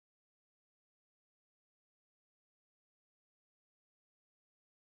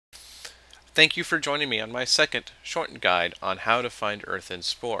Thank you for joining me on my second shortened guide on how to find Earth in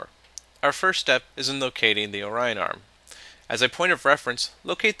Spore. Our first step is in locating the Orion arm. As a point of reference,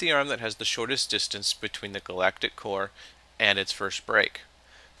 locate the arm that has the shortest distance between the galactic core and its first break.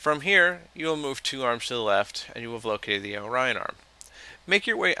 From here, you will move 2 arms to the left and you will have located the Orion arm. Make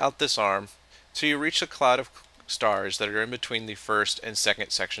your way out this arm till you reach the cloud of stars that are in between the first and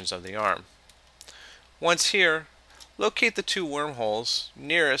second sections of the arm. Once here, locate the 2 wormholes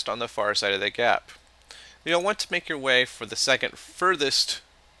nearest on the far side of the gap. You'll want to make your way for the second furthest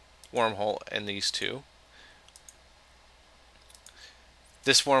wormhole in these 2.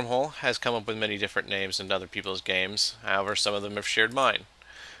 This wormhole has come up with many different names in other people's games, however some of them have shared mine.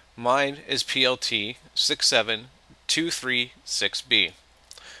 Mine is PLT 67236B.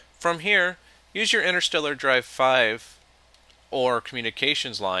 From here, use your Interstellar Drive 5 or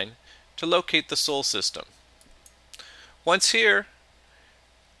communications line to locate the Sol system. Once here,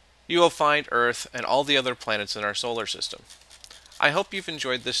 you will find Earth and all the other planets in our solar system. I hope you've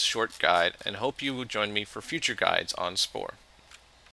enjoyed this short guide and hope you will join me for future guides on Spore.